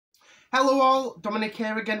Hello all, Dominic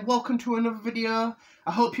here again. Welcome to another video.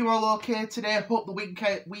 I hope you're all okay today. I hope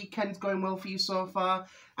the weekend's going well for you so far.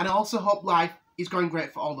 And I also hope life is going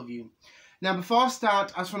great for all of you. Now, before I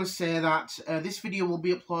start, I just want to say that this video will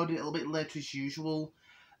be uploaded a little bit later as usual.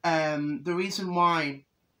 The reason why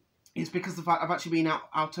is because of the fact I've actually been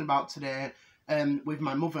out and about today with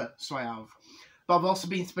my mother, so I have. But I've also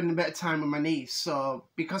been spending a bit of time with my niece, so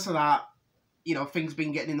because of that, you know, things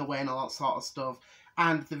been getting in the way and all that sort of stuff.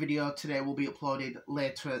 And the video today will be uploaded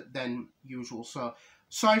later than usual. So,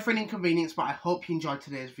 sorry for any inconvenience, but I hope you enjoyed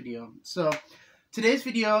today's video. So, today's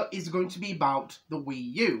video is going to be about the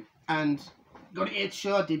Wii U. And, got it here to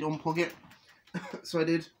show, I did unplug it. So, I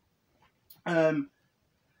did.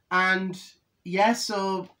 And, yeah,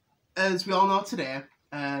 so, as we all know today,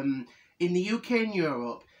 in the UK and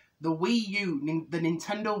Europe, the Wii U, the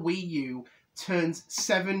Nintendo Wii U, turns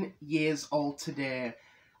 7 years old today.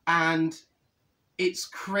 And it's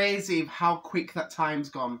crazy how quick that time's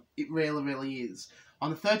gone. It really, really is.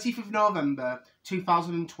 On the 30th of November,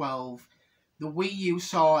 2012, the Wii U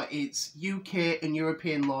saw its UK and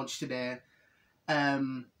European launch today.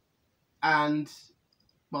 And,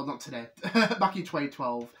 well, not today, back in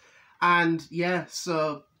 2012. And, yeah,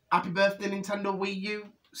 so, happy birthday, Nintendo Wii U,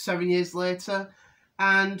 7 years later.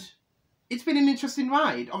 And it's been an interesting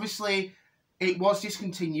ride. Obviously, it was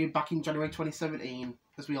discontinued back in January 2017,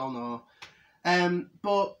 as we all know.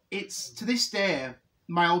 But it's, to this day,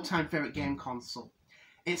 my all-time favourite game console.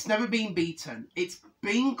 It's never been beaten. It's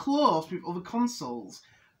been close with other consoles,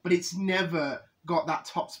 but it's never got that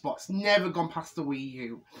top spot. It's never gone past the Wii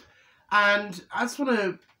U. And I just want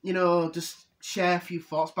to, you know, just share a few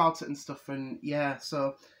thoughts about it and stuff. And, yeah,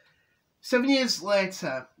 so 7 years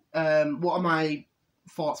later, what are my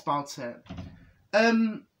thoughts about it?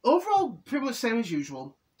 Overall, pretty much same as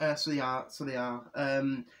usual. So they are.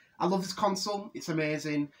 I love this console. It's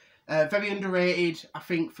amazing. Very underrated, I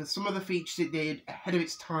think, for some of the features it did ahead of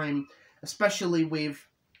its time, especially with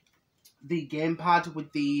the gamepad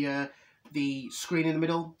with the screen in the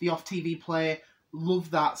middle, the off-TV play.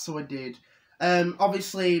 Love that, so I did.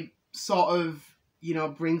 Obviously, sort of, you know,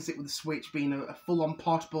 brings it with the Switch being a full-on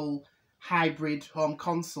portable hybrid home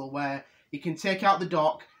console where you can take out the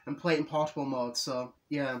dock and play it in portable mode. So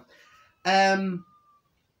yeah.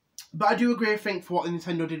 But I do agree, I think, for what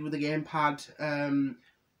Nintendo did with the gamepad.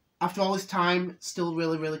 After all this time, still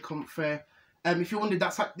really, really comfy. If you wondered,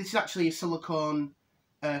 this is actually a silicone.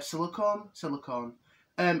 It's a little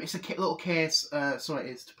case, so it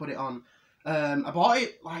is, to put it on. I bought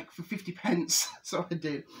it, like, for 50 pence, so I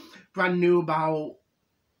did. Brand new about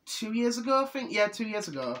 2 years ago, I think. Yeah, 2 years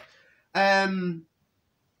ago. And,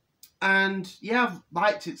 yeah, I've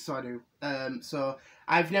liked it, so I do. So,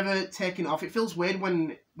 I've never taken it off. It feels weird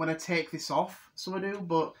when I take this off, so I do,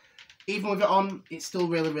 but even with it on, it's still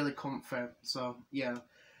really, really comfy. So, yeah.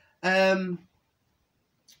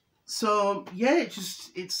 So, yeah,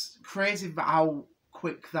 it's crazy about how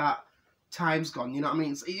quick that time's gone, you know what I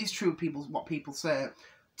mean? It is true what people say.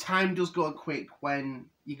 Time does go quick when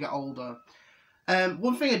you get older.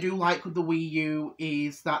 One thing I do like with the Wii U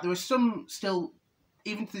is that there are some still,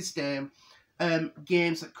 even to this day,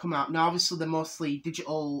 games that come out. Now, obviously, they're mostly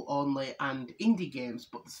digital only and indie games,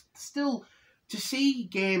 but still, to see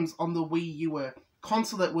games on the Wii U, a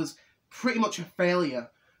console that was pretty much a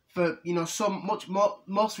failure for, you know,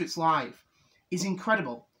 most of its life, is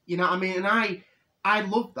incredible. You know what I mean? And I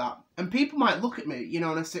love that. And people might look at me, you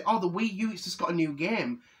know, and I say, oh, the Wii U, it's just got a new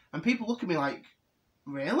game. And people look at me like,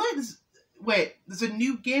 really? There's a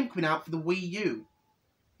new game coming out for the Wii U.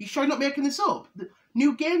 You sure you're not making this up? The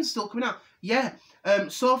new game's still coming out. Yeah,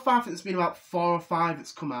 so far I think there's been about 4 or 5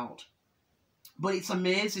 that's come out. But it's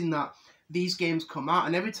amazing that these games come out.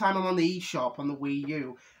 And every time I'm on the eShop on the Wii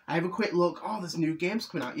U, I have a quick look, oh, there's new games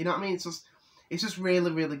coming out. You know what I mean? It's just really,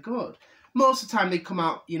 really good. Most of the time they come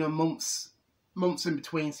out, you know, months in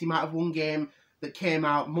between. So you might have one game that came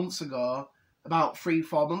out months ago, about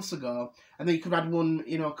 3-4 months ago, and then you could have one,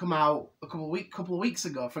 you know, come out a couple of weeks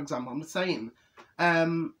ago, for example. I'm just saying.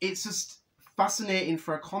 It's just fascinating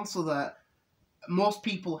for a console that most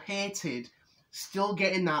people hated, still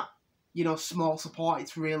getting that, you know, small support.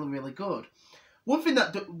 It's really, really good. One thing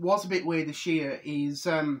that was a bit weird this year is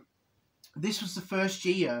this was the first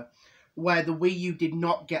year where the Wii U did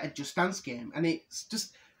not get a Just Dance game, and it's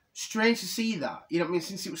just strange to see that. You know what I mean?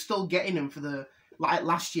 Since it was still getting them for the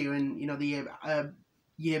last year and, you know, the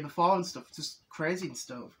year before and stuff. It's just crazy and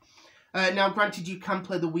stuff. Now, granted, you can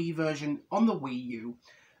play the Wii version on the Wii U,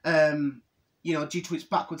 you know, due to its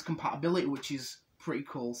backwards compatibility, which is pretty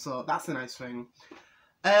cool. So that's a nice thing.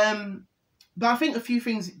 But I think a few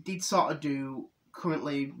things it did sort of do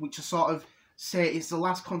currently, which are sort of say it's the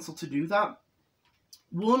last console to do that.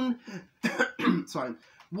 One, sorry.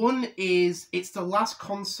 One is it's the last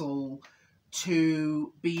console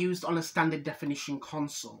to be used on a standard definition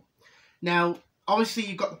console. Now, obviously,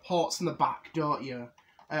 you've got the ports in the back, don't you?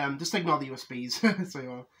 Just ignore the USBs.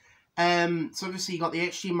 So obviously, you got the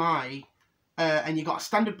HDMI, and you got a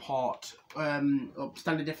standard port, or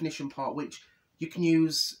standard definition port, which you can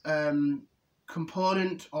use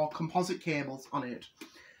component or composite cables on it.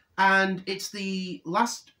 And it's the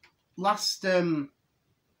last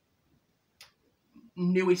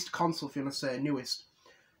newest console, if you want to say newest,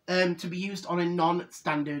 to be used on a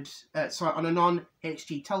non-standard, on a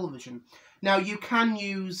non-HD television. Now, you can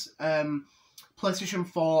use PlayStation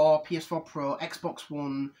 4, PS4 Pro, Xbox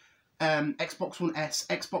One, Xbox One S,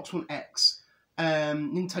 Xbox One X,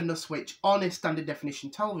 Nintendo Switch on a standard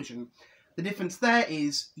definition television. The difference there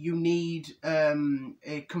is you need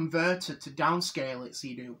a converter to downscale it, so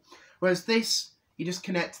you do. Whereas this, you just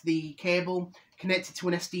connect the cable, connect it to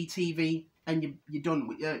an SD TV, and you're done,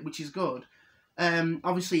 which is good.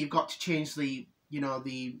 Obviously, you've got to change the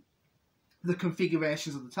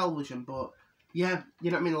configurations of the television, but yeah, you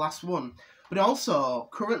know what I mean, the last one. But also,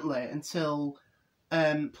 currently, until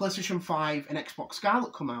PlayStation 5 and Xbox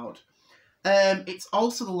Scarlet come out, it's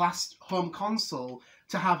also the last home console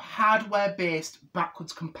to have hardware-based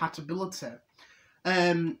backwards compatibility.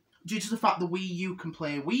 Due to the fact the Wii U can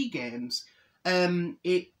play Wii games,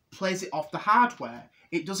 it plays it off the hardware.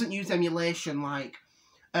 It doesn't use emulation like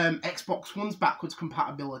Xbox One's backwards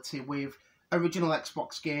compatibility with original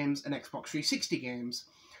Xbox games and Xbox 360 games,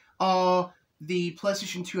 or the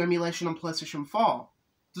PlayStation 2 emulation on PlayStation 4.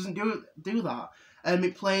 Doesn't do that.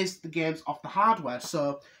 It plays the games off the hardware,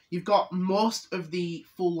 so you've got most of the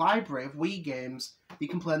full library of Wii games that you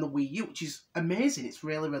can play on the Wii U, which is amazing. It's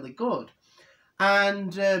really, really good.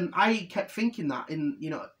 And I kept thinking that in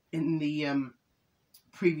the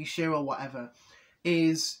previous year or whatever,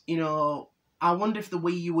 is, I wonder if the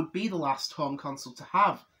Wii U would be the last home console to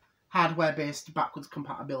have hardware-based backwards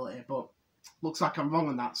compatibility, but looks like I'm wrong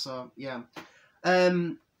on that, so yeah.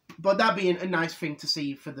 But that'd be a nice thing to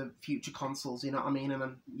see for the future consoles, you know what I mean?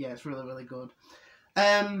 And yeah, it's really, really good.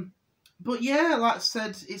 But yeah, like I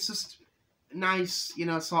said, it's just nice,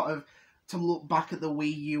 sort of to look back at the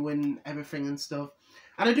Wii U and everything and stuff.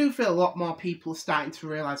 And I do feel a lot more people are starting to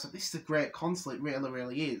realise that this is a great console. It really,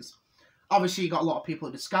 really is. Obviously, you got a lot of people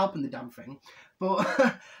that are scalping the damn thing, but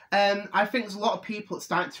I think there's a lot of people that are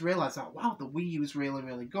starting to realise that, wow, the Wii U is really,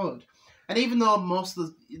 really good. And even though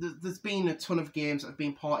there's been a ton of games that have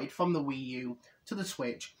been ported from the Wii U to the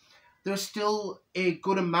Switch, there's still a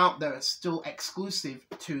good amount that are still exclusive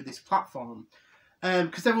to this platform.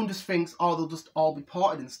 Because everyone just thinks, oh, they'll just all be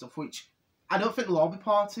ported and stuff, which I don't think they'll all be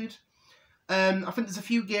ported. I think there's a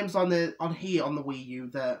few games on here on the Wii U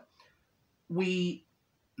that we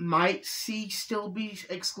might see still be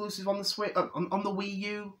exclusive on the Switch, on the Wii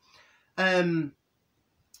U,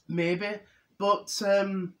 maybe. But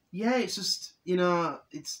yeah, it's just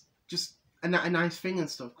it's just a nice thing and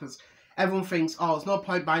stuff, because everyone thinks, oh, there's no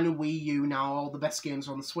point buying a Wii U now. All the best games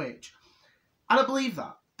are on the Switch. I don't believe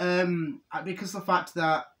that, because of the fact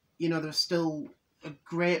that there's still a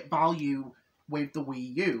great value with the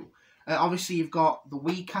Wii U. Obviously, you've got the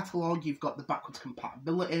Wii catalogue, you've got the backwards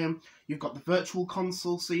compatibility, you've got the virtual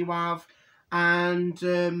console, so you have, and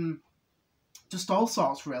just all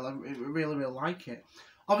sorts, really, really, really like it.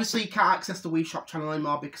 Obviously, you can't access the Wii Shop channel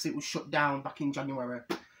anymore because it was shut down back in January.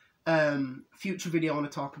 Future video, I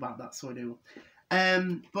want to talk about that, so I do.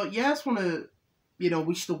 But yeah, I just want to,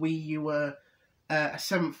 wish the Wii U a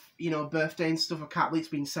 7th, birthday and stuff. I can't believe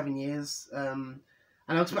it's been 7 years. And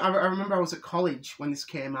I remember I was at college when this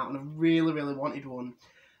came out, and I really, really wanted one.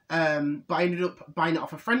 But I ended up buying it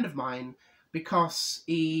off a friend of mine because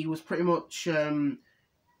he was pretty much...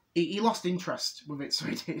 he lost interest with it, so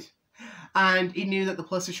he did. And he knew that the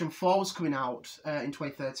PlayStation 4 was coming out in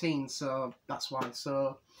 2013, so that's why.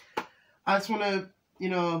 So I just want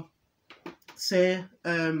to, say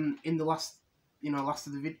in the last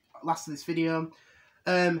of this video,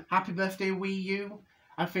 happy birthday Wii U.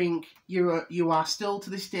 I think you are still to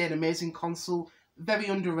this day an amazing console, very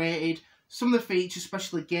underrated. Some of the features,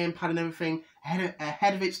 especially gamepad and everything,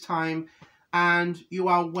 ahead of its time, and you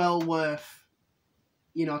are well worth,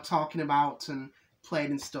 talking about and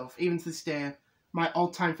playing and stuff. Even to this day, my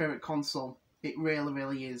all-time favourite console. It really,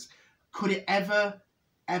 really is. Could it ever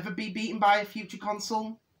be beaten by a future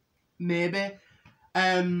console? Maybe.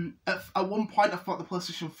 At one point, I thought the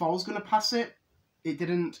PlayStation 4 was going to pass it. It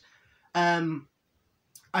didn't.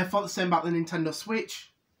 I thought the same about the Nintendo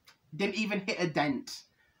Switch. Didn't even hit a dent.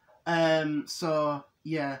 So,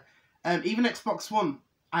 yeah. Even Xbox One.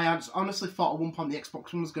 I had honestly thought at one point the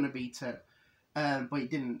Xbox One was going to beat it, but it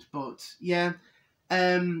didn't. But yeah,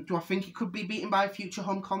 do I think it could be beaten by a future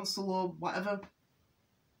home console or whatever?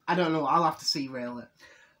 I don't know. I'll have to see really.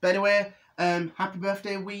 But anyway, happy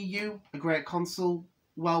birthday Wii U, a great console,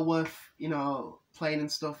 well worth playing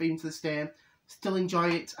and stuff. Even to this day, still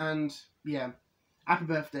enjoy it, and yeah, happy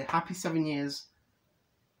birthday, happy 7 years,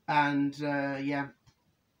 and yeah,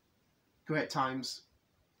 great times,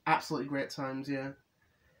 absolutely great times, yeah.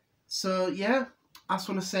 So yeah, I just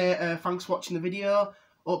want to say thanks for watching the video.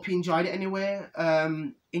 Hope you enjoyed it anyway.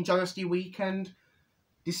 Enjoy the rest of your weekend.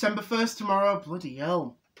 December 1st tomorrow. Bloody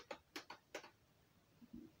hell.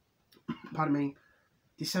 Pardon me.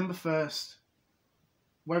 December 1st.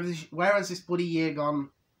 Where has this bloody year gone?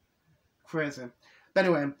 Crazy. But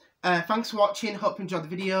anyway, thanks for watching. Hope you enjoyed the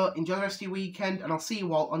video. Enjoy the rest of your weekend. And I'll see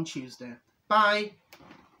you all on Tuesday. Bye.